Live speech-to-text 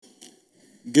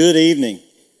Good evening.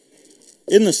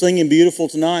 Isn't the singing beautiful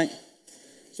tonight?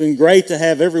 It's been great to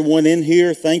have everyone in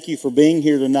here. Thank you for being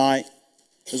here tonight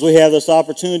as we have this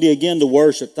opportunity again to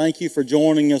worship. Thank you for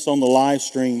joining us on the live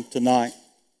stream tonight.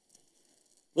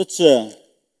 Let's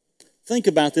think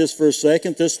about this for a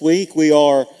second. This week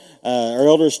our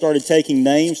elders started taking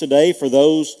names today for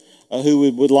those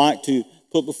who would like to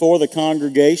put before the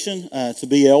congregation to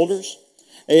be elders.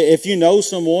 If you know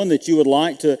someone that you would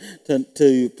like to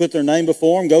put their name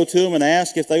before them, go to them and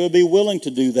ask if they would be willing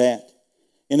to do that.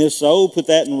 And if so, put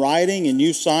that in writing and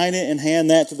you sign it and hand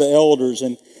that to the elders,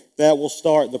 and that will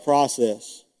start the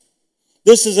process.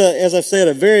 This is, as I said,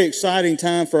 a very exciting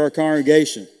time for our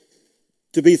congregation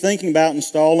to be thinking about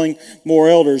installing more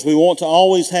elders. We want to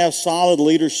always have solid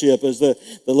leadership. As the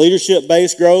leadership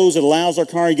base grows, it allows our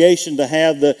congregation to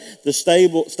have the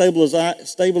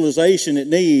stabilization it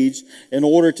needs in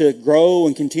order to grow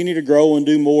and continue to grow and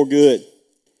do more good.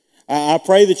 I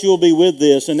pray that you will be with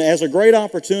this, and as a great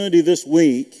opportunity this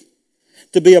week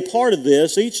to be a part of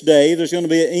this, each day there's going to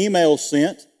be an email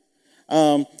sent.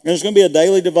 And there's going to be a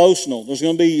daily devotional. There's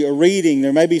going to be a reading.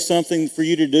 There may be something for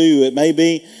you to do. It may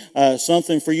be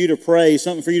something for you to pray,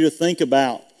 something for you to think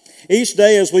about. Each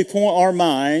day as we point our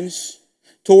minds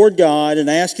toward God and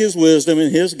ask His wisdom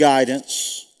and His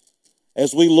guidance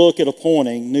as we look at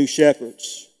appointing new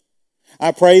shepherds.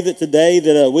 I pray that today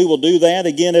that we will do that.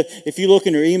 Again, if you look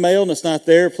in your email and it's not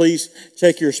there, please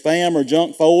check your spam or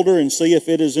junk folder and see if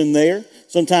it is in there.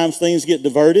 Sometimes things get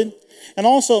diverted. And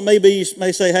also it you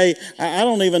may say, hey, I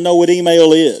don't even know what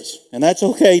email is. And that's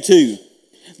okay too.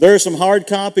 There are some hard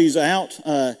copies out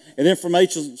at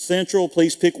Information Central.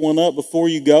 Please pick one up before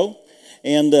you go.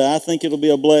 And I think it'll be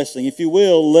a blessing. If you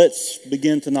will, let's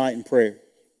begin tonight in prayer.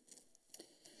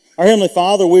 Our Heavenly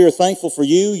Father, we are thankful for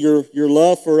you, your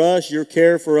love for us, your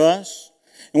care for us.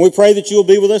 And we pray that you will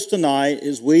be with us tonight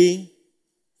as we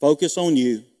focus on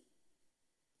you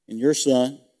and your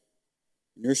Son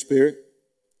and your Spirit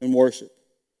and worship.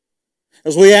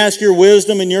 As we ask your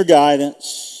wisdom and your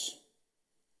guidance,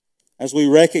 as we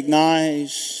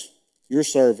recognize your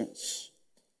servants,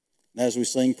 and as we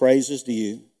sing praises to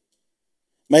you,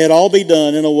 may it all be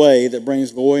done in a way that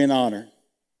brings glory and honor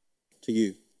to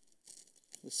you.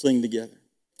 Let's sing together.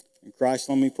 In Christ,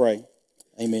 let me pray.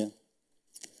 Amen.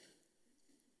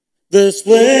 The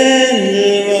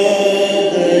splendor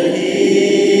of the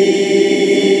King,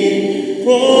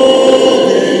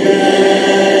 clothed in majesty,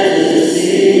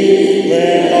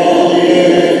 let all the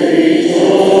earth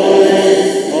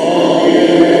rejoice, all the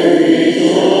earth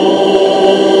rejoice.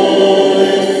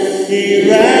 He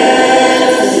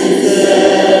wraps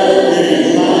himself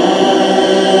in light,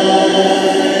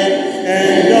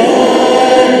 and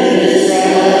darkness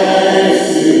tries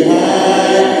to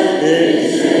hide.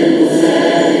 It trembles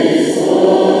at his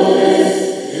voice,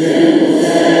 trembles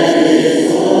at his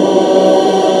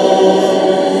voice.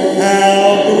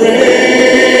 How great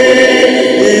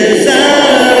is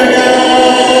our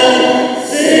God?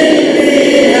 Sing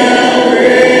me, how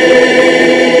great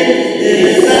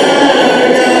is our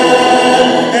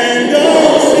God? And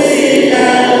oh, see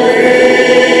how great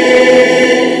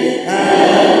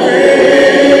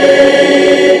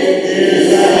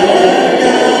is our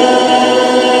God.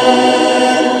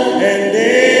 And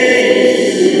age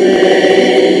to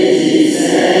age He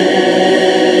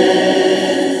stands,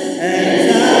 and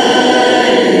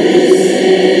time is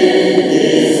in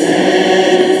His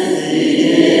hands,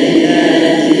 beginning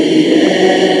and the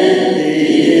end,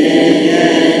 beginning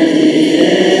and the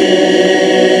end.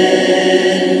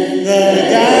 The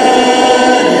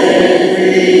Godhead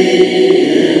three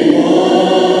in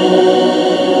one,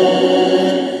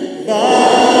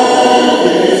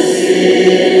 Father,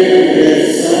 Spirit,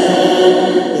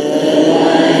 Son, the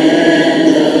Lion and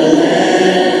the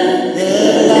Lamb, the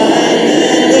Lion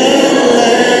and the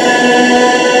Lamb.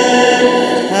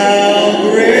 How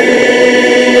great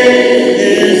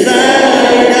is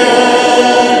our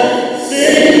God?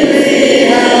 Sing me,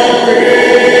 how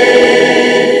great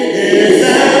is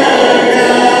our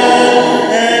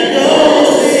God? And oh,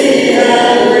 see how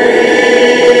great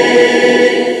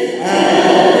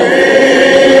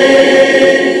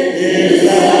is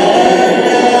our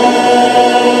God.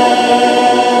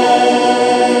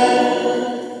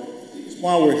 That's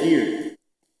why we're here,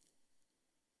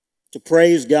 to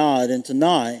praise God. And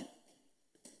tonight,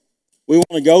 we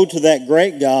want to go to that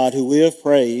great God who we have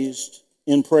praised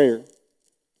in prayer.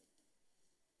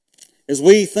 As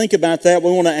we think about that,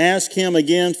 we want to ask Him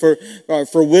again for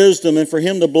wisdom and for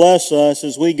Him to bless us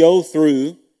as we go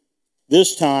through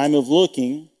this time of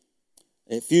looking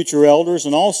at future elders,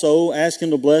 and also ask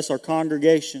Him to bless our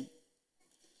congregation.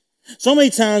 So many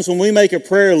times when we make a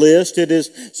prayer list, it is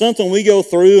something we go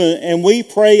through and we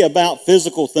pray about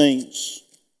physical things.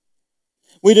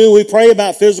 We pray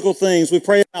about physical things. We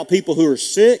pray about people who are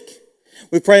sick.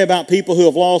 We pray about people who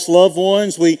have lost loved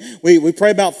ones. We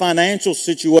pray about financial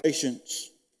situations.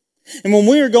 And when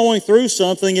we are going through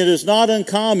something, it is not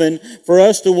uncommon for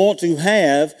us to want to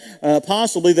have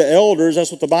possibly the elders,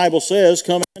 that's what the Bible says,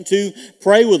 come in to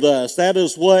pray with us. That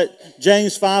is what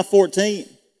James 5:14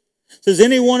 says.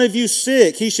 Any one of you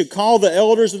sick, he should call the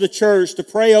elders of the church to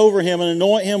pray over him and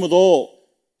anoint him with oil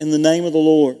in the name of the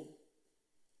Lord.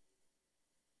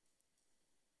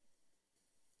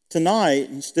 Tonight,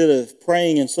 instead of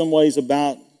praying in some ways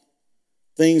about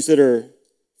things that are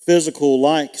physical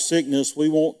like sickness, we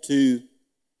want to,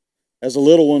 as a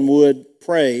little one would,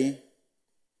 pray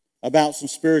about some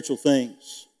spiritual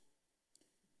things.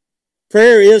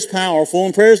 Prayer is powerful,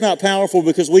 and prayer is not powerful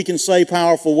because we can say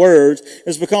powerful words.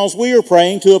 It's because we are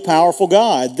praying to a powerful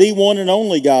God, the one and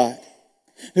only God,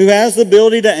 who has the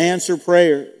ability to answer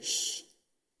prayers.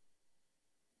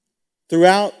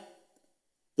 Throughout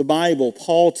the Bible,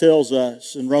 Paul tells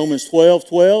us in Romans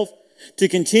 12:12 to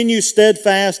continue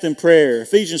steadfast in prayer.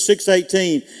 Ephesians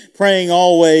 6:18, praying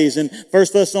always. And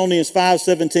 1 Thessalonians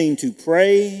 5:17, to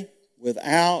pray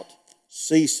without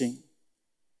ceasing.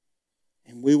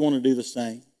 And we want to do the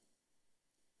same.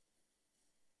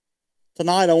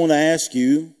 Tonight I want to ask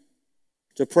you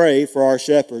to pray for our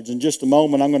shepherds. In just a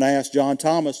moment, I'm going to ask John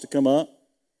Thomas to come up.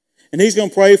 And he's going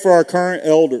to pray for our current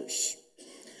elders.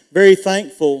 Very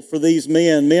thankful for these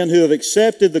men who have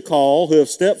accepted the call, who have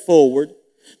stepped forward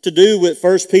to do what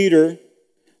 1 Peter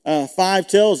 5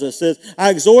 tells us. That I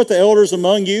exhort the elders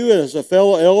among you as a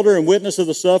fellow elder and witness of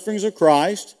the sufferings of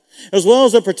Christ, as well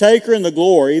as a partaker in the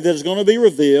glory that is going to be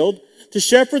revealed, to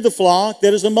shepherd the flock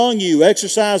that is among you,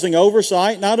 exercising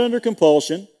oversight, not under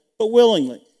compulsion, but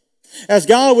willingly, as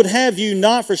God would have you,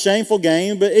 not for shameful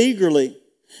gain, but eagerly,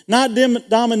 not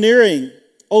domineering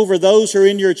over those who are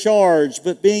in your charge,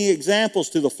 but being examples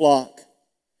to the flock.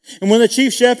 And when the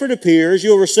chief shepherd appears,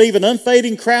 you'll receive an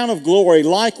unfading crown of glory.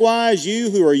 Likewise, you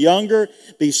who are younger,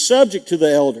 be subject to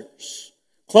the elders.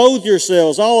 Clothe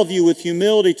yourselves, all of you, with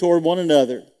humility toward one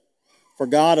another. For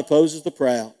God opposes the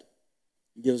proud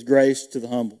and gives grace to the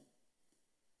humble.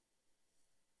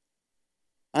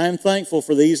 I am thankful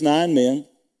for these 9 men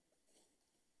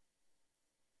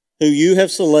who you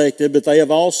have selected, but they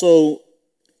have also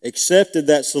accepted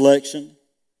that selection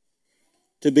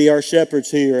to be our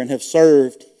shepherds here and have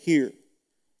served here.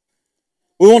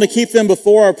 We want to keep them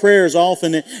before our prayers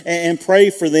often and pray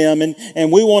for them,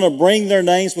 and we want to bring their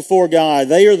names before God.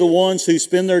 They are the ones who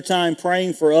spend their time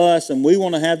praying for us, and we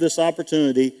want to have this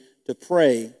opportunity to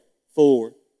pray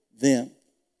for them.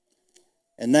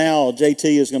 And now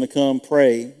JT is going to come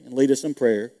pray and lead us in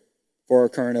prayer for our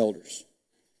current elders.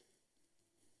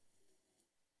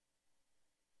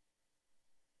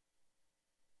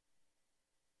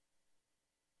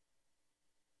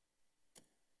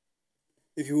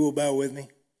 If you will bow with me.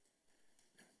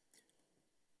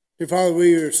 Dear Father,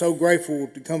 we are so grateful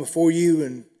to come before you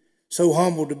and so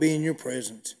humbled to be in your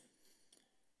presence.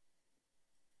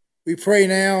 We pray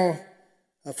now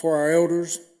for our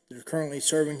elders that are currently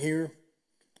serving here.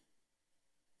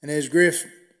 And as Griff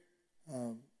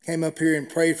came up here and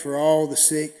prayed for all the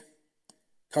sick,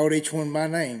 called each one by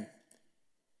name,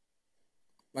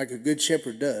 like a good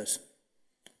shepherd does.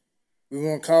 We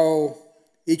want to call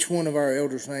each one of our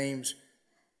elders' names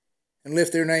and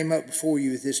lift their name up before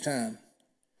you at this time.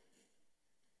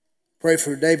 Pray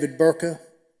for David Burka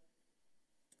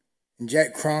and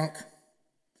Jack Cronk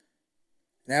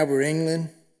and Albert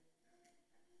England,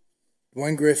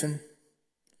 Dwayne Griffin,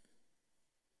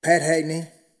 Pat Hackney,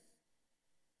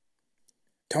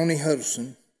 Tony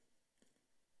Huddleston,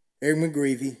 Eric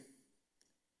McGreevy,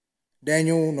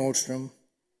 Daniel Nordstrom,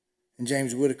 and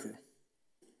James Whitaker.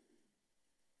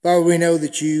 Father, we know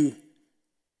that you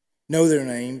know their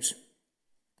names.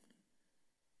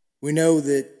 We know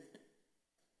that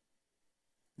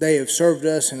they have served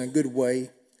us in a good way.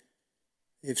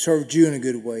 They've served you in a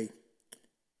good way.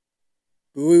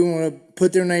 But we want to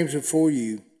put their names before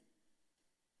you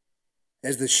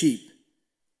as the sheep.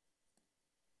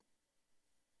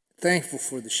 Thankful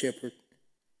for the shepherd.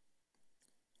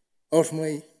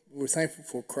 Ultimately, we're thankful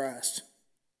for Christ,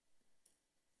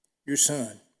 your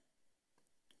Son,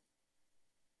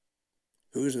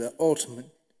 who is the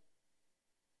ultimate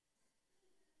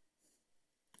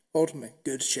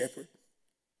good shepherd.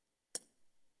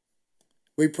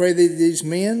 We pray that these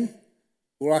men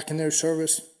will liken their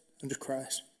service unto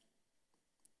Christ.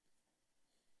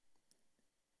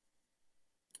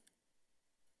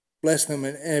 Bless them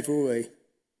in every way.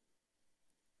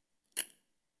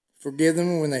 Forgive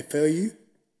them when they fail you.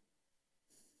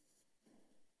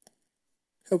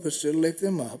 Help us to lift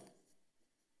them up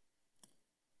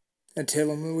and tell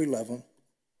them that we love them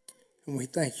and we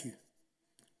thank you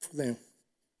for them. In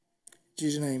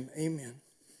Jesus' name, amen.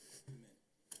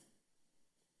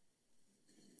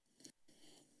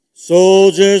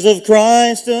 Soldiers of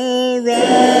Christ, arise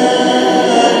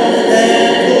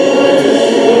and put to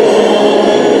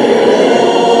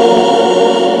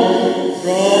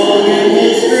strong in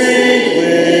the strength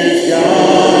which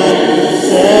God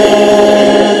supplies.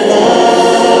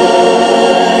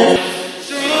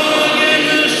 Strong in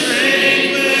the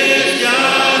strength which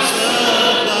God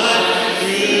supplies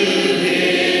through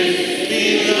His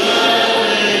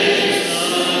beloved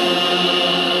Son.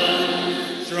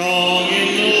 Strong in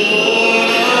the Lord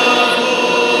of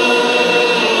hosts,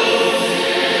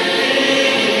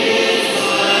 in His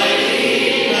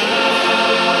mighty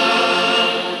power,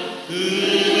 who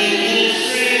in the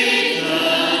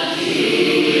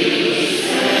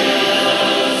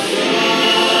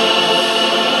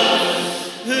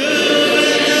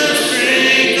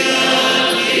strength of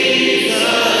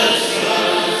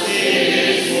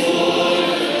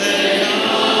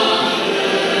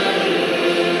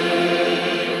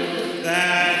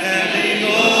that having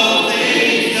all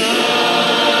things done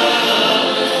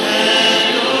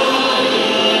and all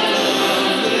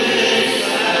accomplished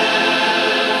fast,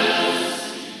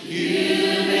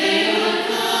 you may have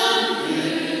come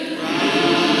through Christ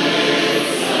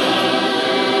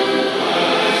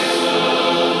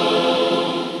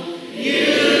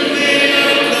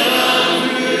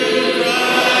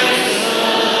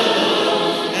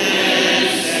and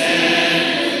stand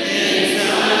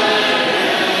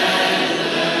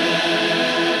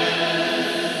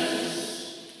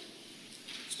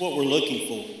It's what we're looking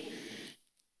for.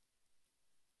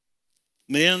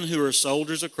 Men who are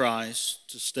soldiers of Christ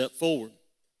to step forward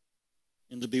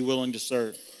and to be willing to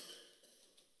serve.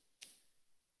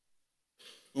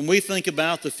 When we think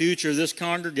about the future of this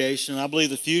congregation, I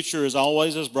believe the future is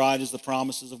always as bright as the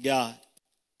promises of God.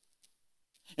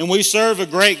 And we serve a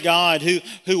great God who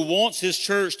wants His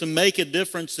church to make a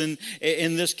difference in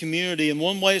this community. And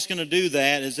one way it's going to do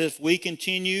that is if we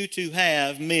continue to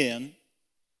have men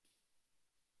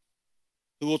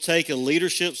who will take a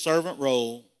leadership servant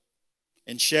role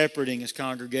in shepherding His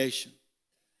congregation.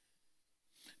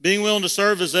 Being willing to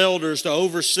serve as elders, to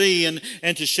oversee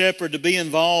and to shepherd, to be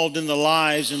involved in the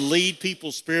lives and lead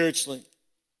people spiritually.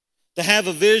 To have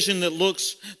a vision that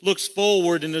looks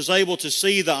forward and is able to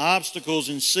see the obstacles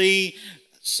and see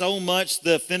so much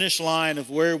the finish line of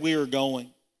where we are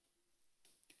going.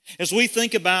 As we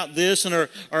think about this and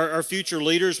our future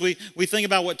leaders, we think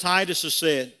about what Titus has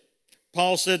said.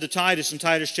 Paul said to Titus in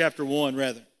Titus chapter 1,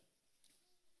 rather.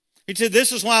 He said,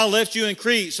 "This is why I left you in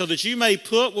Crete, so that you may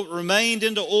put what remained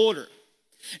into order,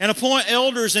 and appoint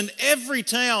elders in every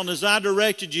town as I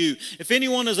directed you. If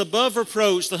anyone is above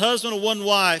reproach, the husband of one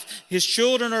wife, his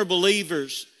children are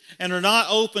believers, and are not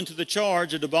open to the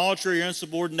charge of debauchery or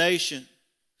insubordination.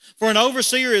 For an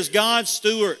overseer is God's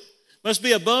steward, must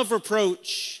be above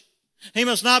reproach. He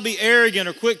must not be arrogant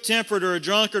or quick-tempered or a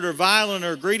drunkard or violent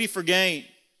or greedy for gain,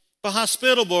 but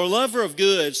hospitable or lover of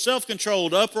good,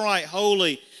 self-controlled, upright,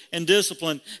 holy, and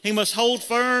disciplined. He must hold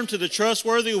firm to the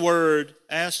trustworthy word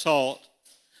as taught,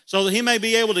 so that he may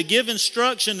be able to give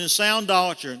instruction in sound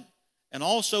doctrine and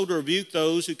also to rebuke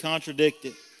those who contradict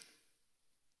it."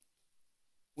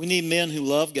 We need men who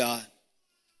love God,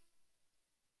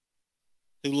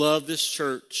 who love this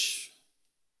church,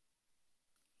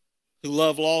 who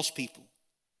love lost people,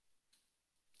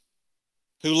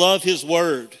 who love His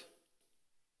word,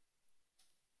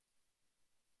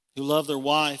 who love their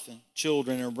wife and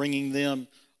children and are bringing them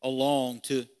along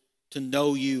to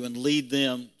know you and lead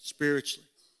them spiritually,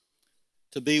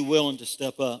 to be willing to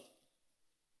step up.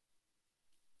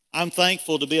 I'm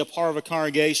thankful to be a part of a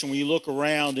congregation where you look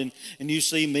around and you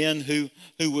see men who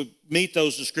would meet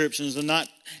those descriptions, and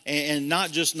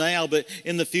not just now, but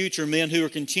in the future, men who are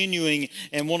continuing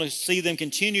and want to see them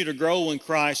continue to grow in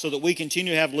Christ so that we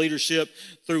continue to have leadership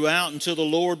throughout until the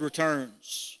Lord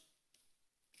returns.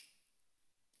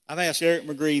 I've asked Eric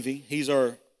McGreevy, he's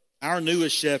our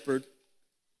newest shepherd,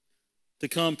 to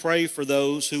come pray for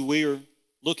those who we are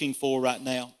looking for right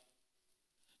now.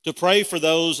 To pray for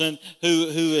those and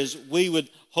who as we would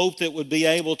hope that would be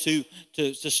able to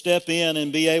step in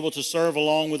and be able to serve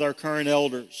along with our current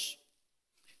elders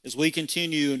as we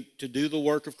continue to do the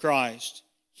work of Christ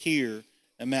here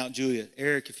at Mount Juliet.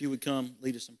 Eric, if you would come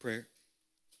lead us in prayer.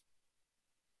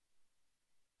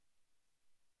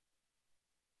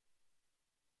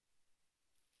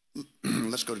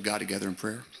 Let's go to God together in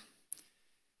prayer.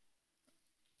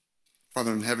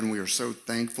 Father in heaven, we are so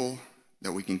thankful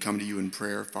that we can come to you in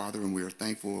prayer, Father, and we are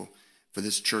thankful for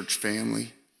this church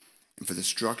family and for the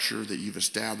structure that you've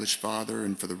established, Father,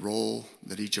 and for the role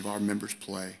that each of our members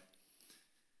play.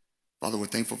 Father, we're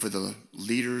thankful for the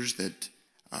leaders that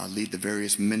lead the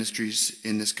various ministries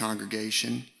in this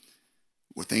congregation.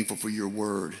 We're thankful for your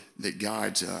word that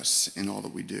guides us in all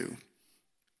that we do.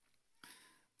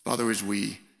 Father, as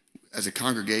we, as a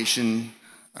congregation,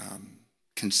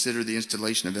 consider the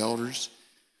installation of elders,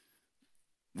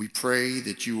 we pray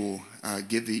that you will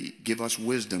give us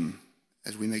wisdom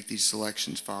as we make these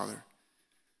selections, Father.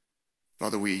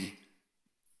 Father, we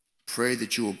pray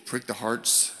that you will prick the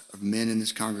hearts of men in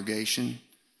this congregation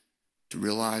to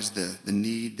realize the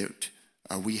need that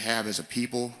we have as a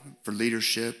people for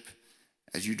leadership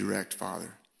as you direct,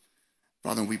 Father.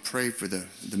 Father, we pray for the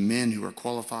men who are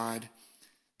qualified,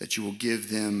 that you will give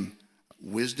them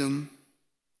wisdom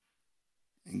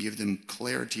and give them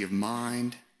clarity of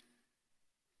mind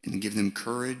and give them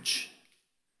courage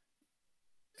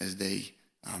as they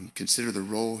consider the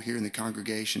role here in the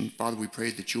congregation. Father, we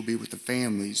pray that you'll be with the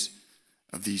families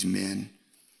of these men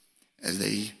as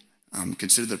they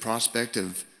consider the prospect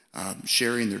of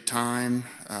sharing their time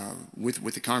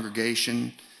with the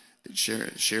congregation,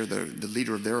 share the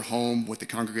leader of their home with the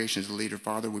congregation as the leader.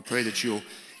 Father, we pray that you'll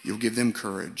give them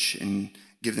courage and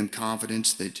give them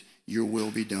confidence that your will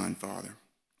be done, Father.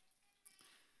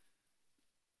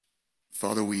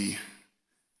 Father, we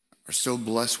are so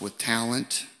blessed with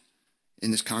talent in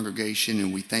this congregation,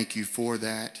 and we thank you for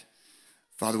that.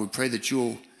 Father, we pray that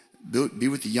you'll be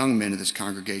with the young men of this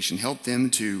congregation. Help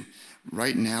them to,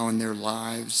 right now in their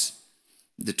lives,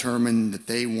 determine that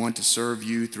they want to serve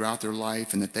you throughout their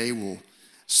life and that they will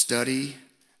study,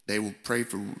 they will pray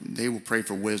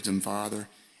for wisdom, Father,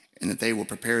 and that they will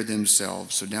prepare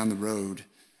themselves so down the road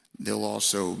they'll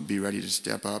also be ready to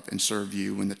step up and serve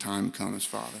you when the time comes,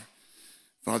 Father.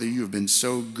 Father, you have been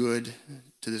so good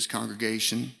to this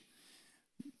congregation.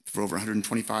 For over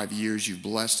 125 years, you've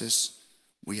blessed us.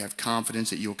 We have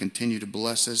confidence that you'll continue to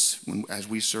bless us as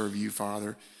we serve you,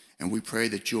 Father. And we pray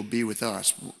that you'll be with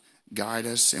us, guide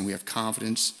us, and we have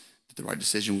confidence that the right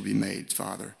decision will be made,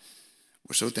 Father.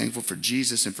 We're so thankful for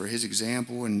Jesus and for his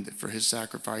example and for his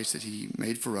sacrifice that he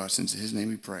made for us. In his name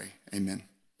we pray. Amen.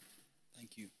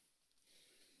 Thank you.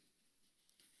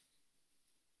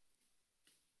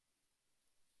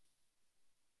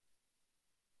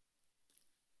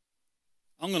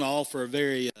 I'm going to offer a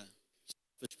very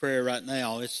selfish prayer right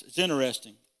now. It's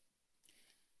interesting.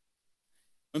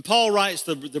 When Paul writes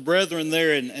the brethren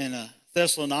there in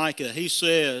Thessalonica, he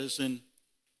says in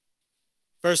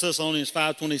 1 Thessalonians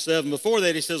 5:27, before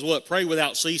that he says what? Pray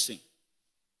without ceasing.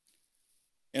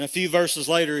 And a few verses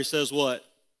later he says what?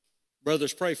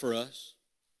 Brothers, pray for us.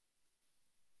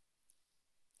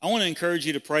 I want to encourage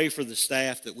you to pray for the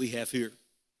staff that we have here.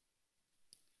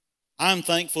 I'm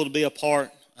thankful to be a part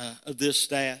of this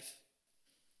staff.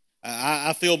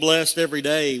 I feel blessed every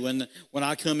day when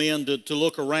I come in to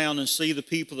look around and see the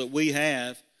people that we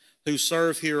have who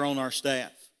serve here on our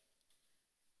staff.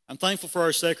 I'm thankful for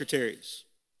our secretaries,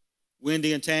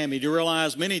 Wendy and Tammy. Do you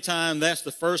realize many times that's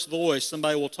the first voice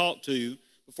somebody will talk to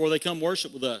before they come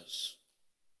worship with us?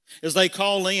 As they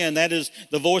call in, that is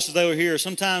the voices they will hear.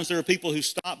 Sometimes there are people who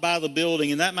stop by the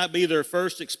building, and that might be their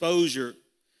first exposure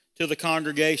to the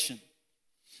congregation.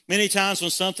 Many times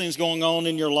when something's going on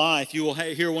in your life, you will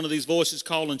hear one of these voices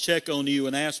call and check on you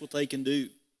and ask what they can do.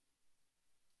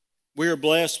 We are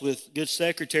blessed with good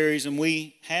secretaries, and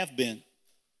we have been.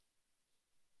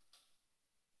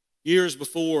 Years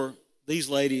before these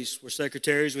ladies were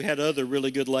secretaries, we had other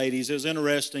really good ladies. It was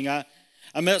interesting. I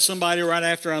met somebody right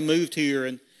after I moved here,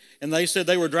 and they said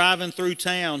they were driving through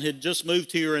town, had just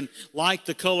moved here and liked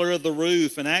the color of the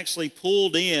roof and actually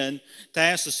pulled in to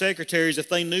ask the secretaries if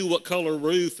they knew what color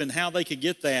roof and how they could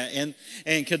get that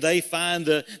and could they find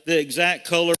the exact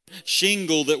color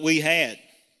shingle that we had.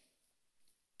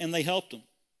 And they helped them.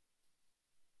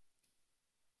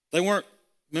 They weren't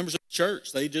members of the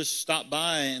church. They just stopped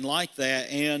by and liked that.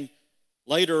 And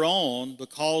later on,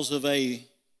 because of a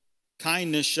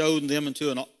kindness shown them in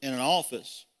an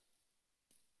office,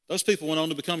 those people went on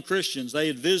to become Christians. They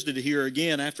had visited here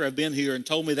again after I've been here and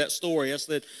told me that story. I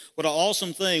said, what an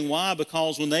awesome thing. Why?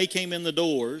 Because when they came in the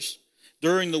doors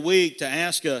during the week to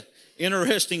ask an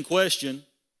interesting question,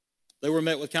 they were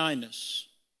met with kindness.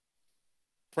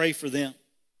 Pray for them.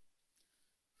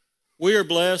 We are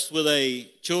blessed with a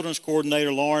children's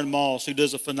coordinator, Lauren Moss, who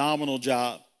does a phenomenal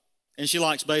job. And she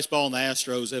likes baseball and the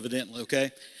Astros, evidently,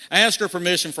 okay? I asked her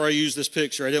permission before I used this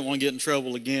picture. I didn't want to get in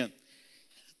trouble again.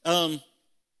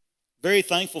 Very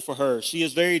thankful for her. She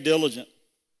is very diligent.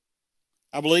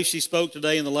 I believe she spoke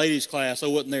today in the ladies' class. I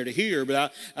wasn't there to hear,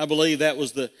 but I believe that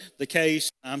was the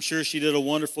case. I'm sure she did a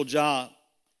wonderful job.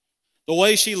 The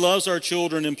way she loves our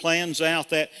children and plans out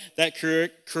that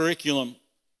curriculum,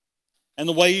 and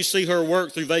the way you see her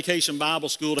work through Vacation Bible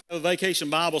School, to have a Vacation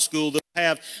Bible School that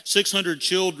have 600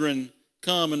 children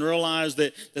come and realize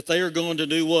that they are going to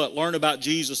do what? Learn about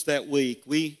Jesus that week.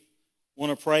 We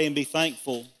want to pray and be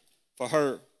thankful for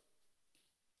her.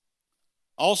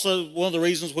 Also, one of the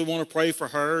reasons we want to pray for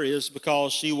her is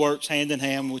because she works hand in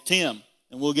hand with Tim.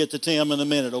 And we'll get to Tim in a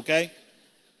minute, okay?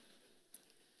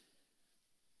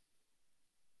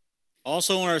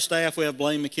 Also on our staff, we have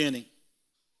Blaine McKinney.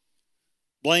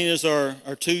 Blaine is our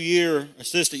 2-year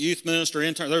assistant youth minister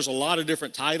intern. There's a lot of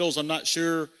different titles. I'm not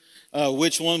sure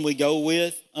which one we go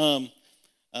with.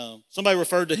 Somebody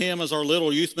referred to him as our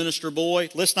little youth minister boy.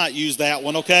 Let's not use that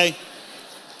one, okay?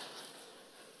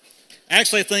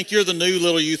 Actually, I think you're the new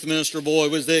little youth minister boy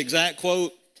was the exact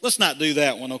quote. Let's not do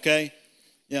that one, okay?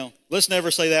 Let's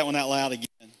never say that one out loud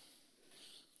again.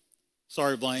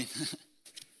 Sorry, Blaine.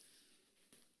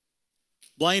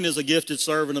 Blaine is a gifted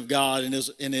servant of God and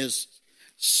is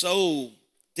so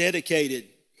dedicated,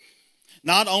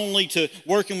 not only to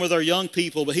working with our young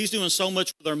people, but he's doing so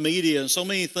much with our media and so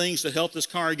many things to help this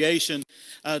congregation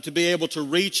to be able to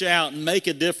reach out and make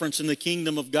a difference in the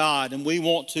kingdom of God. And we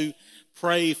want to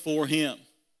pray for him.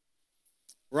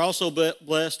 We're also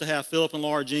blessed to have Philip and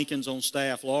Laura Jenkins on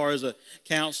staff. Laura is a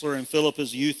counselor and Philip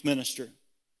is a youth minister.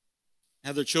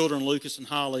 Have their children, Lucas and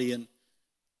Holly, and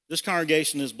this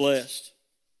congregation is blessed.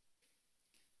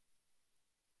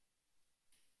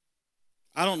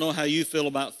 I don't know how you feel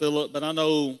about Philip, but I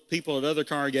know people at other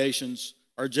congregations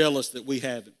are jealous that we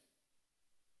have him.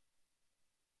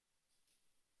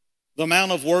 The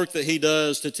amount of work that he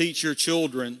does to teach your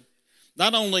children,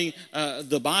 not only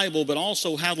the Bible, but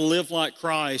also how to live like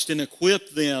Christ and equip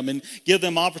them and give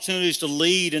them opportunities to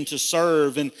lead and to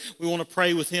serve. And we want to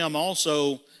pray with him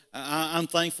also. I'm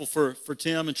thankful for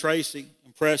Tim and Tracy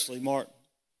and Presley Martin.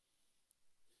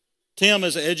 Tim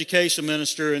is an education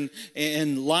minister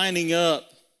and lining up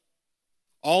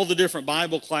all the different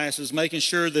Bible classes, making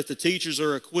sure that the teachers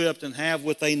are equipped and have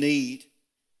what they need.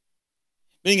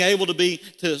 Being able to be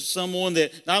to someone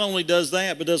that not only does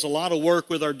that, but does a lot of work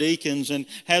with our deacons and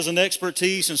has an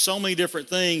expertise in so many different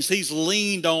things. He's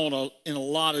leaned on in a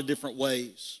lot of different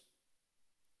ways.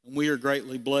 And we are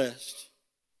greatly blessed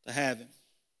to have him.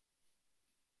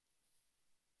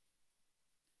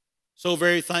 So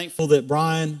very thankful that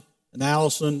Brian and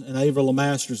Allison and Ava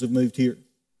LeMasters have moved here.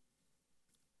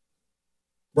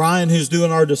 Brian, who's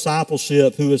doing our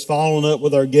discipleship, who is following up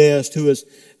with our guests, who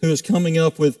is coming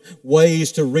up with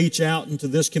ways to reach out into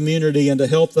this community and to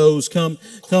help those come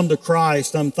to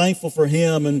Christ. I'm thankful for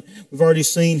him, and we've already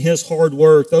seen his hard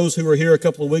work. Those who were here a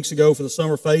couple of weeks ago for the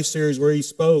Summer Faith series where he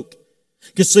spoke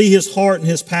could see his heart and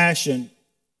his passion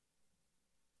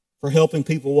for helping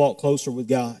people walk closer with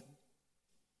God.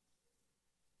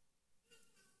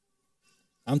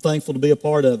 I'm thankful to be a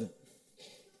part of it.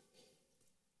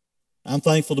 I'm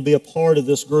thankful to be a part of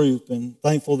this group and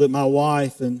thankful that my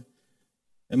wife and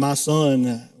my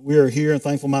son, we are here, and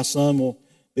thankful my son will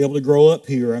be able to grow up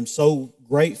here. I'm so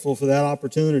grateful for that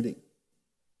opportunity.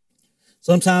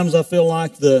 Sometimes I feel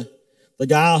like the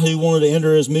guy who wanted to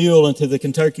enter his mule into the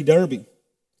Kentucky Derby.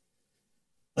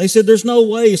 They said, there's no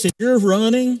way. He said, you're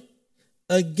running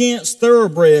against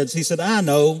thoroughbreds. He said, I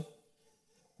know,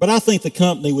 but I think the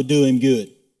company would do him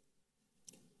good.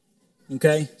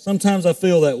 Okay? Sometimes I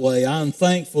feel that way. I'm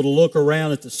thankful to look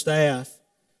around at the staff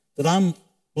that I'm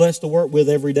blessed to work with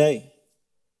every day.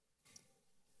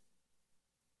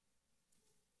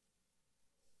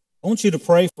 I want you to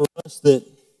pray for us that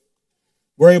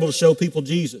we're able to show people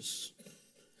Jesus.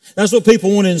 That's what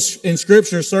people want in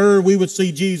Scripture, sir. We would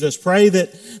see Jesus. Pray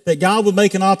that God would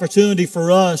make an opportunity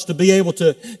for us to be able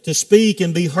to speak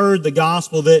and be heard the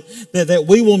gospel, that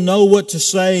we will know what to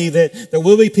say, that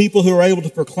we'll be people who are able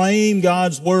to proclaim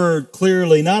God's word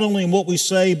clearly, not only in what we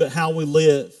say, but how we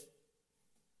live.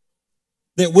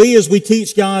 That we, as we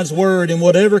teach God's word in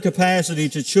whatever capacity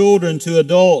to children, to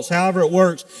adults, however it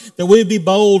works, that we'd be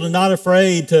bold and not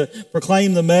afraid to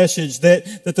proclaim the message,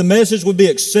 that the message would be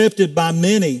accepted by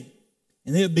many,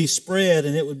 and it would be spread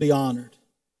and it would be honored.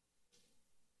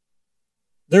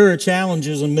 There are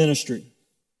challenges in ministry.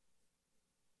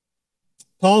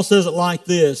 Paul says it like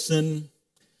this, and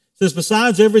says,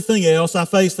 besides everything else, I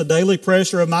face the daily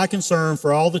pressure of my concern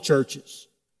for all the churches.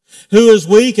 Who is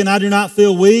weak and I do not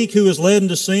feel weak? Who is led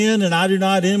into sin and I do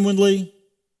not inwardly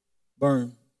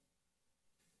burn?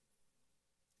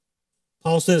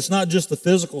 Paul said it's not just the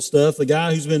physical stuff, the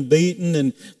guy who's been beaten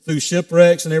and through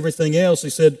shipwrecks and everything else. He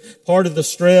said part of the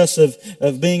stress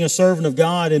of being a servant of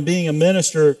God and being a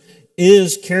minister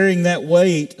is carrying that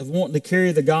weight of wanting to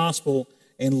carry the gospel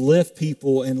and lift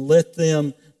people and let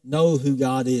them know who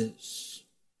God is.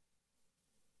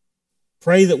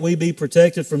 Pray that we be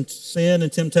protected from sin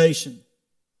and temptation.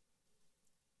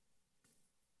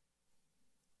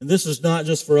 And this is not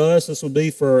just for us, this would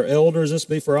be for our elders, this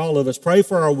would be for all of us. Pray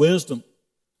for our wisdom,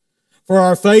 for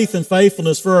our faith and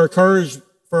faithfulness, for our courage,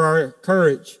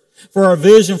 for our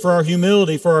vision, for our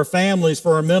humility, for our families,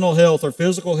 for our mental health, our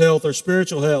physical health, our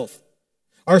spiritual health,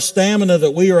 our stamina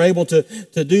that we are able to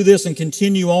do this and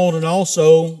continue on, and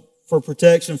also for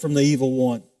protection from the evil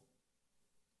one.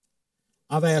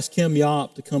 I've asked Kim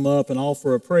Yop to come up and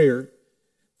offer a prayer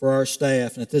for our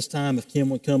staff. And at this time, if Kim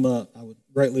would come up, I would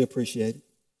greatly appreciate it.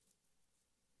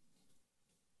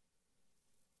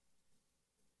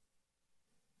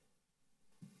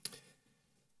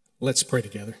 Let's pray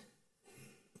together.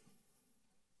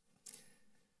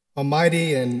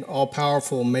 Almighty and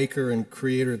all-powerful maker and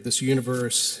creator of this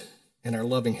universe and our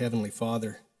loving Heavenly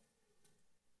Father,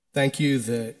 thank you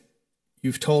that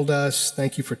you've told us,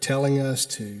 thank you for telling us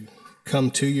to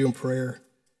come to you in prayer.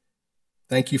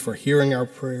 Thank you for hearing our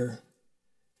prayer.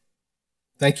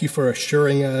 Thank you for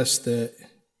assuring us that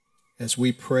as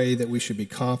we pray that we should be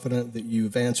confident that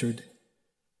you've answered.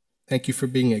 Thank you for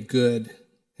being a good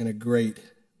and a great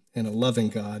and a loving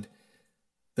God,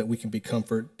 that we can be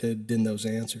comforted in those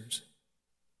answers.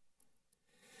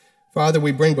 Father,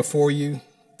 we bring before you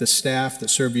the staff that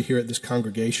serve you here at this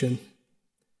congregation.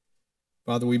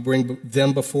 Father, we bring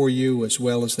them before you as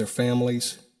well as their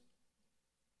families.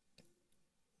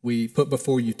 We put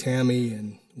before you Tammy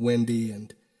and Wendy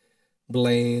and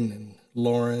Blaine and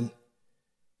Lauren.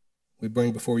 We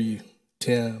bring before you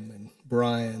Tim and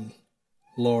Brian,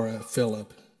 Laura,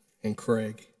 Philip, and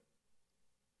Craig.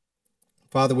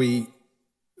 Father, we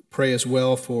pray as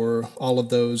well for all of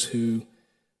those who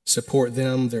support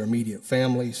them, their immediate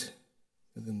families,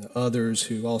 and then the others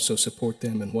who also support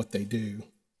them in what they do.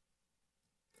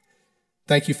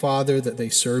 Thank you, Father, that they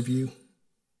serve you,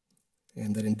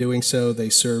 and that in doing so, they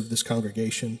serve this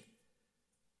congregation.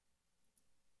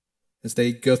 As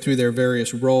they go through their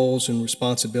various roles and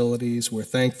responsibilities, we're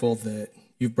thankful that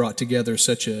you've brought together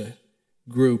such a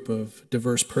group of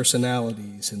diverse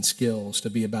personalities and skills to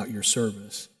be about your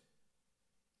service.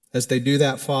 As they do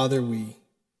that, Father, we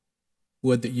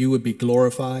would that you would be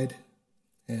glorified,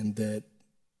 and that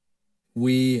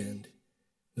we and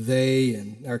they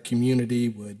and our community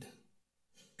would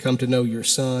come to know your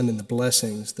Son and the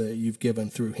blessings that you've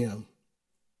given through him.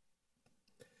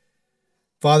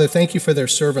 Father, thank you for their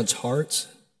servants' hearts.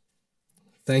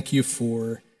 Thank you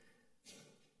for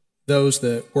those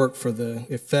that work for the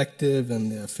effective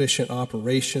and the efficient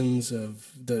operations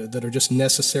that are just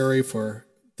necessary for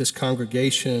this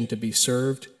congregation to be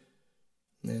served.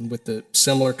 And with the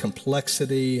similar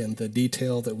complexity and the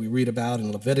detail that we read about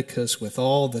in Leviticus, with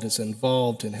all that is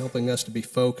involved in helping us to be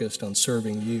focused on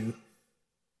serving you.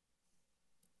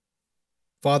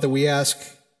 Father, we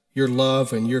ask your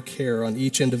love and your care on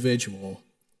each individual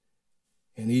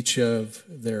and each of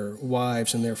their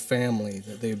wives and their family,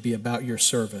 that they would be about your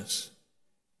service.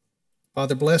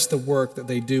 Father, bless the work that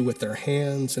they do with their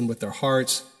hands and with their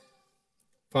hearts.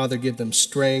 Father, give them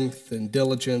strength and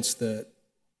diligence, that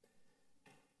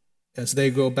as they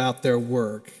go about their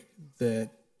work, that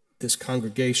this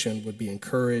congregation would be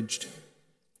encouraged,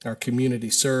 our community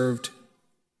served.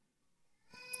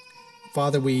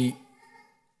 Father, we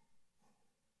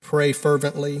pray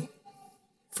fervently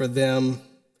for them,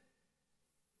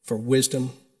 for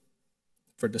wisdom,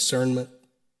 for discernment,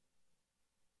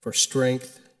 for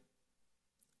strength,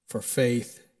 for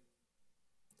faith,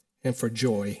 and for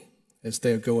joy as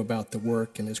they go about the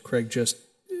work. And as Craig just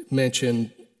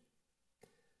mentioned,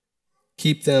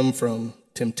 keep them from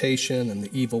temptation and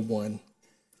the evil one.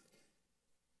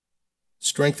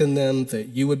 Strengthen them that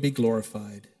you would be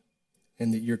glorified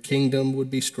and that your kingdom would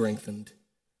be strengthened.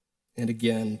 And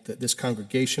again, that this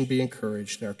congregation be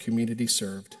encouraged, our community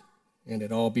served, and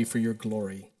it all be for your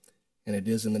glory. And it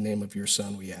is in the name of your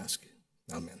Son we ask.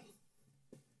 Amen.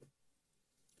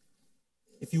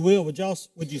 If you will, would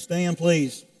you stand,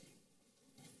 please?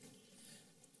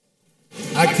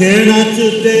 I care not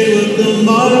today what the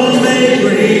morrow may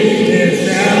bring. There's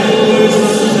shadow or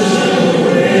sunshine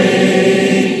or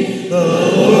rain. The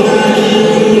Lord I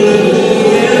will rule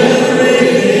for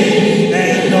everything,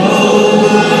 and all of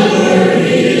my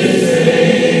worry is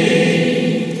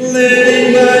vain. Living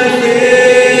by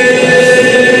faith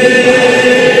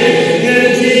in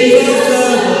Jesus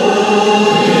alone,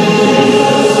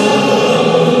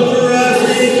 trusting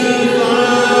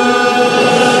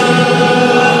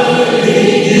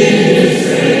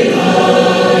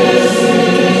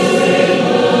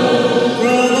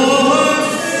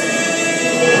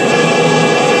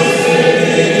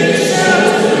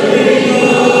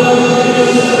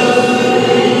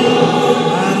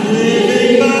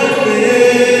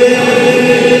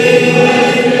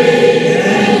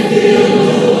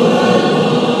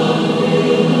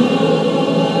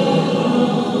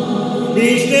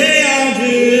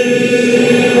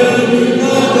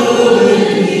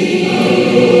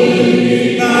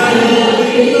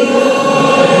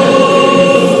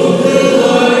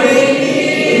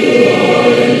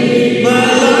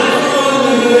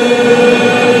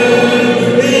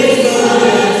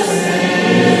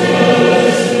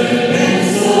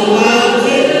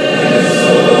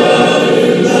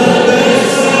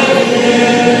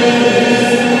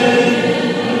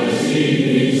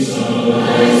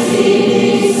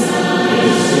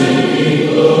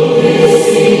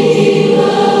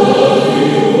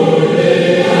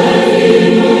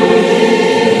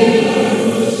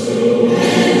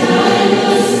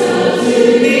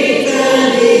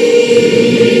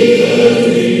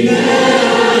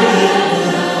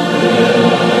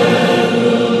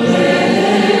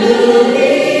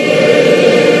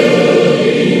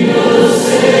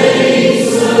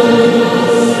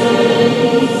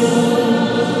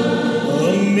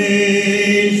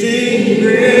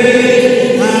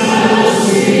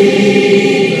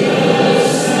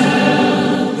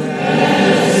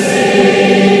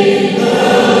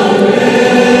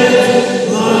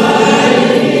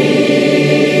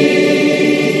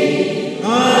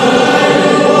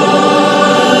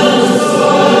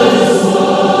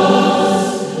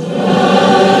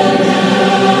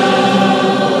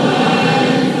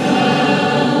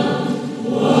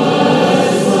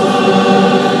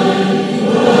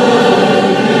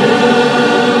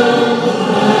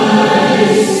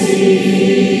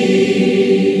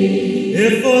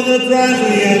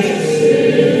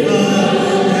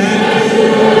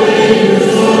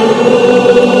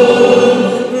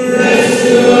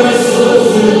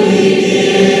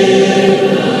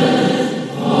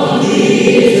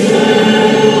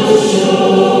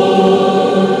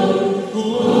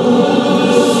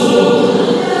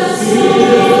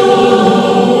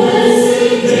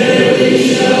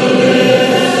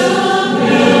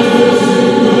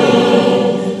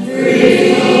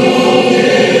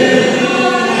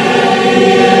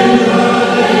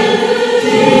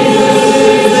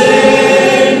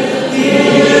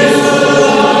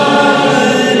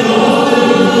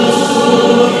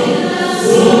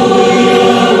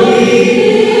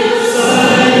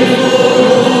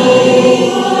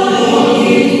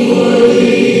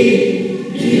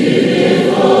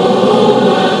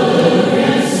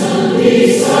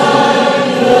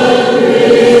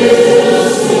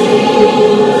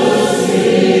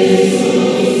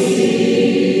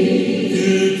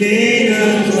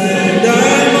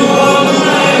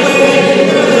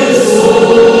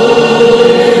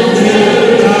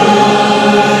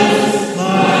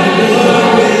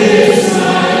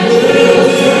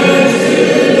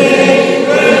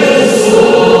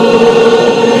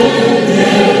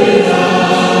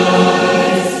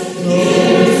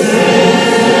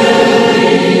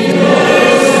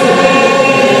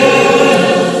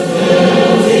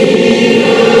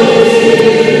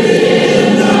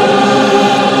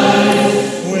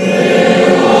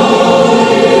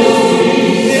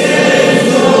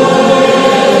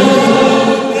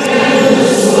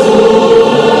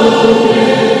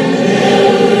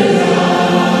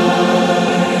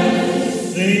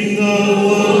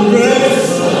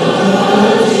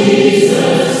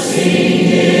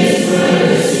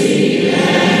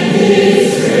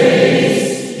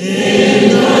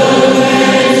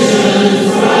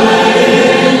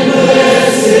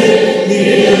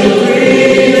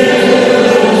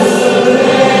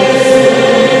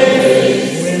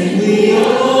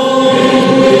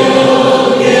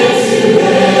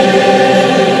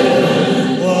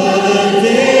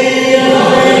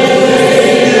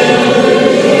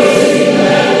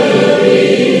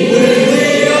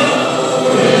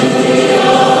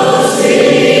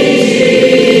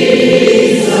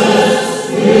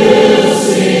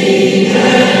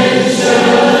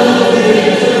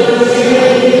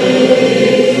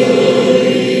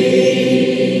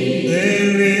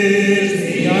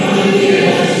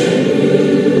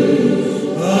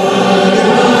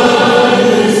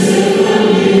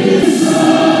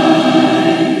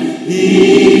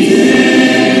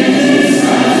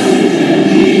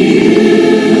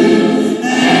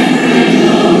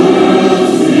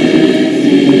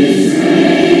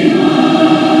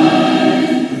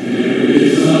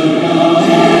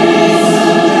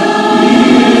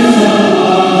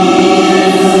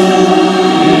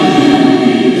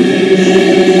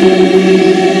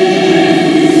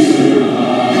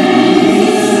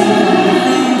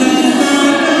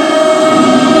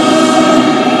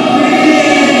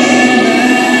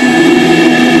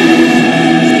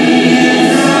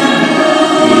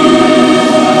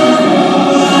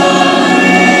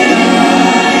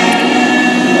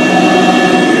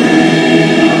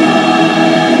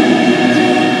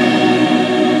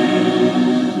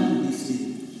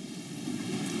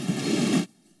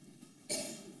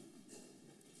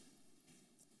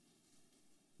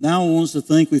us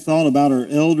to think, we thought about our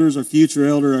elders, our future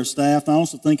elder, our staff. I want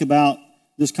us to think about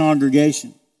this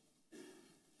congregation.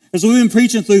 As we've been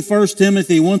preaching through 1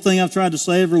 Timothy, one thing I've tried to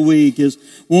say every week is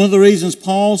one of the reasons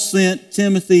Paul sent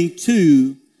Timothy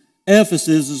to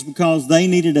Ephesus is because they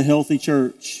needed a healthy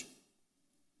church.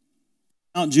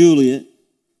 Mount Juliet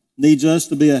needs us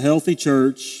to be a healthy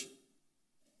church,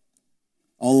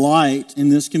 a light in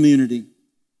this community,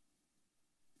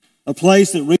 a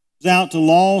place that reaches out to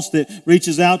lost, that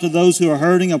reaches out to those who are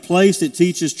hurting, a place that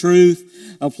teaches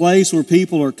truth, a place where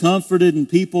people are comforted and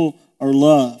people are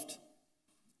loved.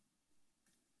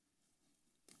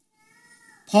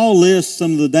 Paul lists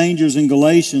some of the dangers in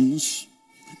Galatians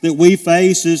that we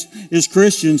face as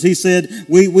Christians. He said,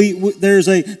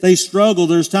 they struggle.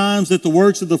 There's times that the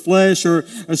works of the flesh are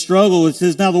a struggle. It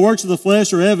says, now the works of the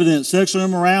flesh are evident: sexual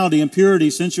immorality, impurity,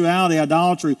 sensuality,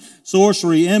 idolatry,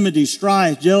 sorcery, enmity,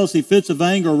 strife, jealousy, fits of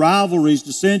anger, rivalries,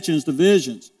 dissensions,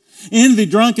 divisions, envy,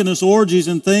 drunkenness, orgies,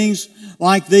 and things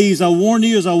like these. I warn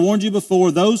you, as I warned you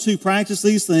before, those who practice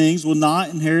these things will not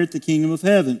inherit the kingdom of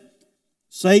heaven.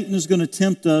 Satan is going to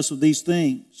tempt us with these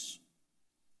things.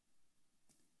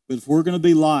 But if we're going to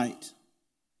be light,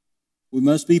 we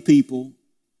must be people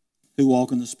who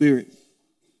walk in the Spirit.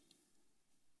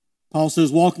 Paul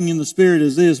says walking in the Spirit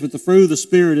is this, but the fruit of the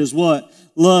Spirit is what?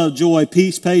 Love, joy,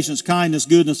 peace, patience, kindness,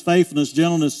 goodness, faithfulness,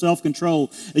 gentleness,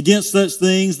 self-control. Against such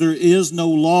things there is no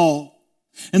law.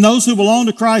 And those who belong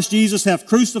to Christ Jesus have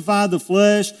crucified the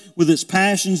flesh with its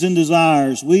passions and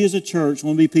desires. We as a church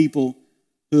want to be people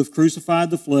who have crucified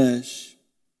the flesh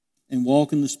and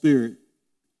walk in the Spirit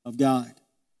of God.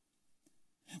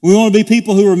 We want to be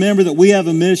people who remember that we have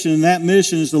a mission, and that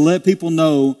mission is to let people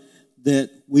know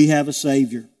that we have a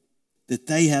Savior, that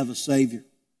they have a Savior,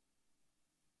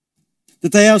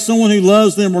 that they have someone who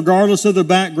loves them regardless of their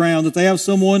background, that they have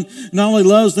someone who not only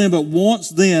loves them but wants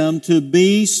them to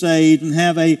be saved and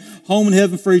have a home in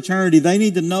heaven for eternity. They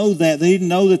need to know that. They need to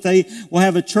know that they will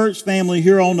have a church family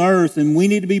here on earth, and we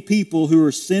need to be people who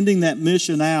are sending that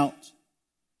mission out.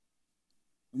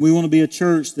 We want to be a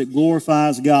church that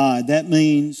glorifies God. That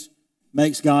means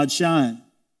makes God shine.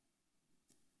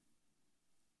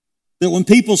 That when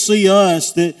people see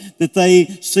us, that they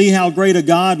see how great a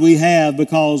God we have,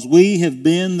 because we have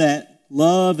been that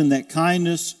love and that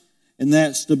kindness and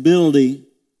that stability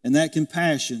and that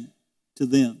compassion to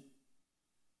them.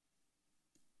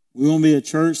 We want to be a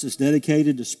church that's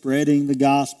dedicated to spreading the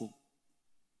gospel.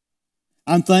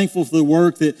 I'm thankful for the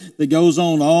work that goes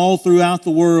on all throughout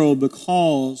the world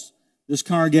because this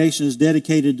congregation is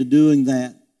dedicated to doing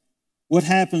that. What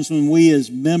happens when we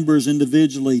as members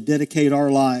individually dedicate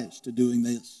our lives to doing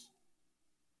this?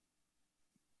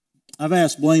 I've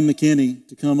asked Blaine McKinney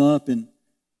to come up and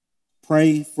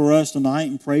pray for us tonight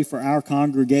and pray for our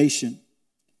congregation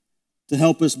to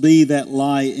help us be that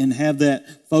light and have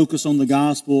that focus on the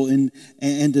gospel and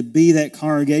to be that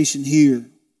congregation here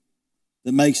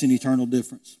that makes an eternal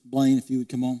difference. Blaine, if you would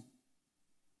come on.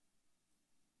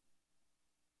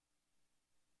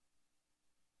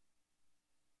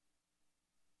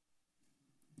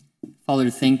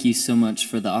 Father, thank you so much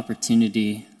for the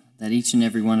opportunity that each and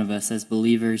every one of us as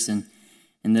believers and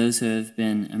those who have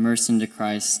been immersed into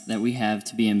Christ, that we have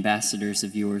to be ambassadors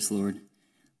of yours, Lord.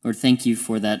 Lord, thank you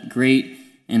for that great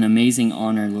and amazing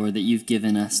honor, Lord, that you've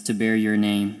given us to bear your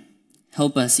name.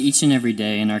 Help us each and every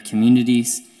day in our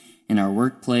communities, in our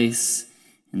workplace,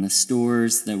 in the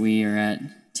stores that we are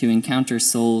at, to encounter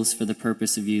souls for the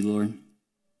purpose of you, Lord.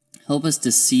 Help us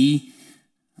to see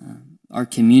our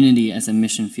community as a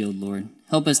mission field, Lord.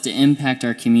 Help us to impact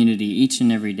our community each and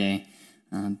every day,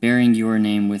 bearing your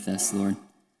name with us, Lord.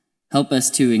 Help us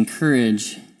to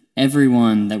encourage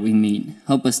everyone that we meet.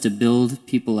 Help us to build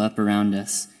people up around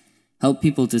us. Help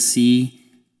people to see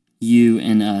you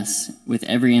and us with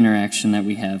every interaction that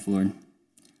we have, Lord.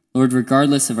 Lord,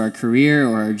 regardless of our career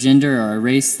or our gender or our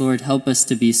race, Lord, help us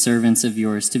to be servants of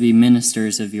yours, to be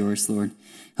ministers of yours, Lord.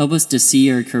 Help us to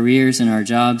see our careers and our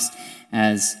jobs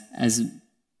as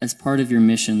part of your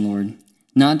mission, Lord.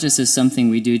 Not just as something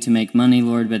we do to make money,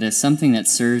 Lord, but as something that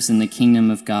serves in the kingdom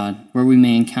of God, where we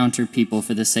may encounter people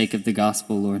for the sake of the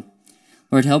gospel, Lord.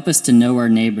 Lord, help us to know our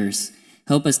neighbors.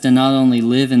 Help us to not only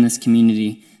live in this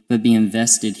community, but be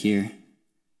invested here.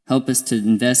 Help us to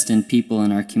invest in people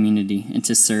in our community and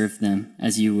to serve them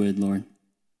as you would, Lord.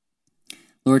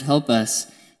 Lord, help us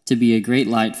to be a great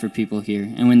light for people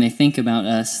here. And when they think about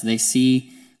us, they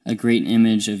see a great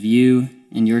image of you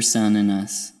and your Son in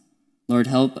us. Lord,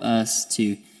 help us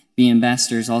to be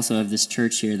ambassadors also of this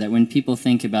church here, that when people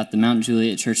think about the Mount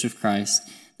Juliet Church of Christ,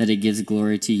 that it gives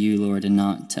glory to you, Lord, and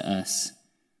not to us.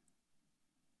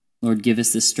 Lord, give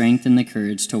us the strength and the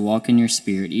courage to walk in your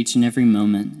Spirit each and every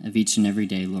moment of each and every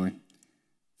day, Lord.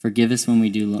 Forgive us when we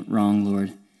do wrong,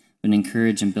 Lord, but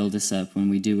encourage and build us up when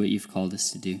we do what you've called us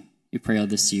to do. We pray all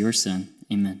this to your Son.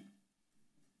 Amen.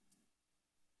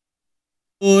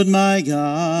 Lord my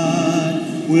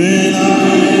God, when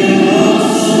I am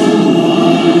awesome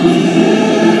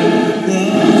wonder,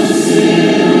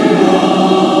 consider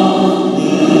all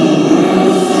the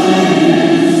world's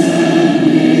lands and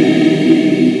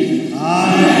me.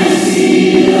 I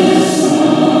see the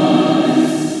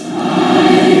stars,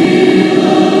 I hear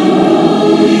the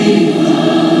rolling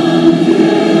thunder,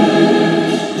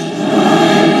 I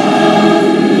pass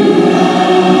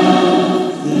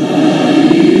throughout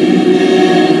the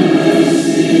universe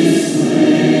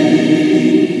display.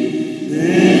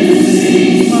 Then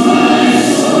sings my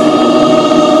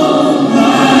soul,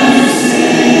 my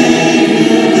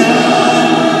Savior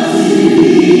God to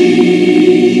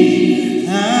thee.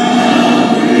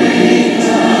 How great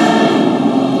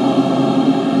thou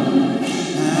art,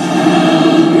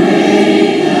 how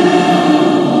great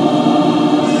thou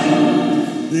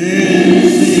art. Then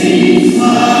sings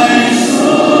my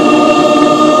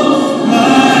soul,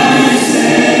 my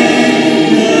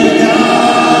Savior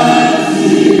God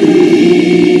to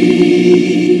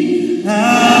thee.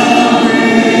 How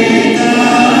great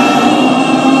thou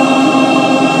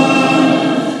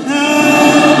art,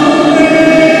 how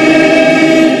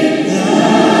great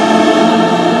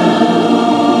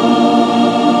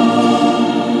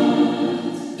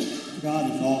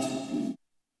God is awesome.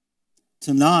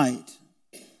 Tonight,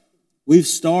 we've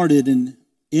started and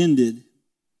ended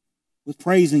with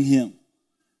praising Him.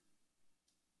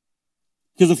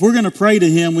 Because if we're going to pray to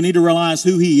Him, we need to realize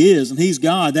who He is, and He's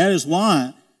God. That is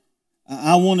why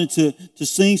I wanted to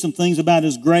sing some things about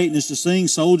His greatness, to sing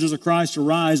Soldiers of Christ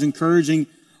Arise, encouraging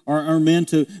our men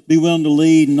to be willing to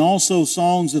lead, and also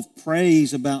songs of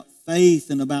praise about faith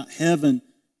and about heaven,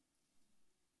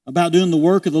 about doing the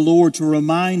work of the Lord to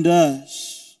remind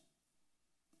us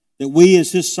that we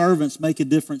as His servants make a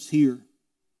difference here.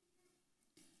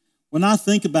 When I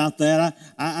think about that,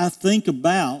 I think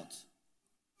about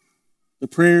the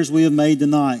prayers we have made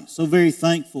tonight. So very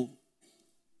thankful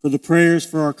for the prayers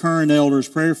for our current elders,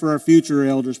 prayer for our future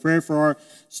elders, prayer for our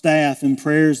staff, and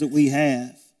prayers that we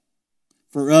have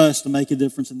for us to make a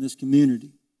difference in this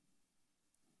community.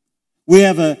 We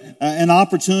have an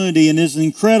opportunity, and it's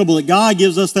incredible that God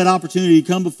gives us that opportunity to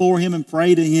come before Him and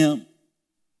pray to Him,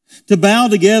 to bow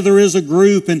together as a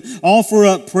group and offer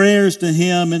up prayers to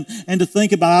Him, and to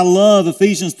think about, I love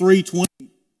Ephesians 3:20.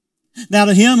 Now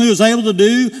to Him who is able to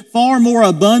do far more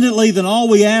abundantly than all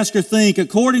we ask or think,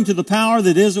 according to the power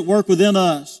that is at work within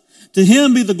us, to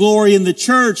Him be the glory in the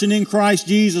church and in Christ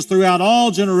Jesus throughout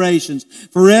all generations,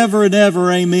 forever and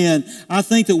ever. Amen. I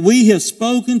think that we have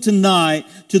spoken tonight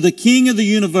to the King of the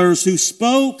universe who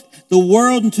spoke the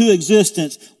world into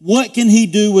existence. What can He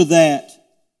do with that?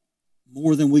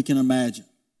 More than we can imagine.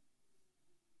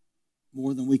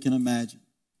 More than we can imagine.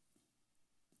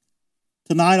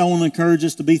 Tonight I want to encourage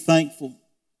us to be thankful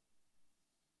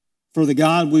for the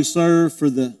God we serve, for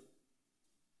the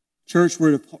church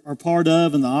we're a part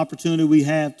of, and the opportunity we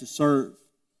have to serve.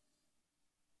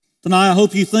 Tonight I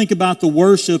hope you think about the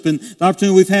worship and the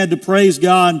opportunity we've had to praise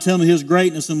God and tell Him His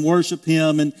greatness and worship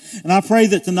Him. And I pray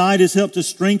that tonight has helped to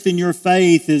strengthen your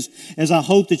faith as I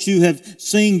hope that you have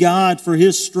seen God for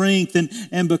His strength.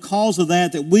 And because of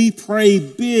that we pray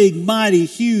big, mighty,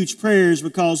 huge prayers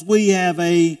because we have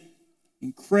a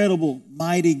incredible,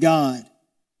 mighty God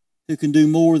who can do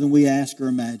more than we ask or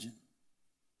imagine.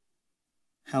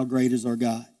 How great is our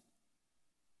God?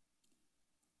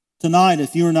 Tonight,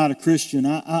 if you're not a Christian,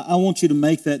 I want you to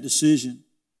make that decision.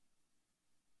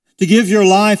 To give your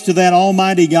life to that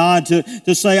Almighty God,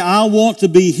 to say, I want to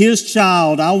be His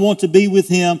child. I want to be with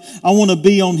Him. I want to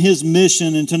be on His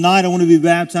mission. And tonight I want to be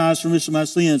baptized for remission of my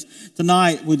sins.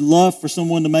 Tonight, we'd love for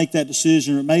someone to make that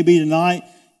decision. Or it may be tonight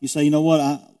you say, you know what,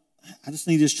 I just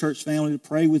need this church family to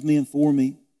pray with me and for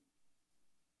me.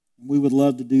 And we would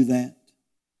love to do that.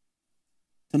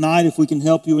 Tonight, if we can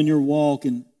help you in your walk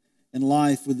in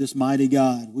life with this mighty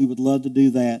God, we would love to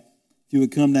do that. If you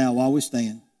would come now while we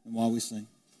stand and while we sing.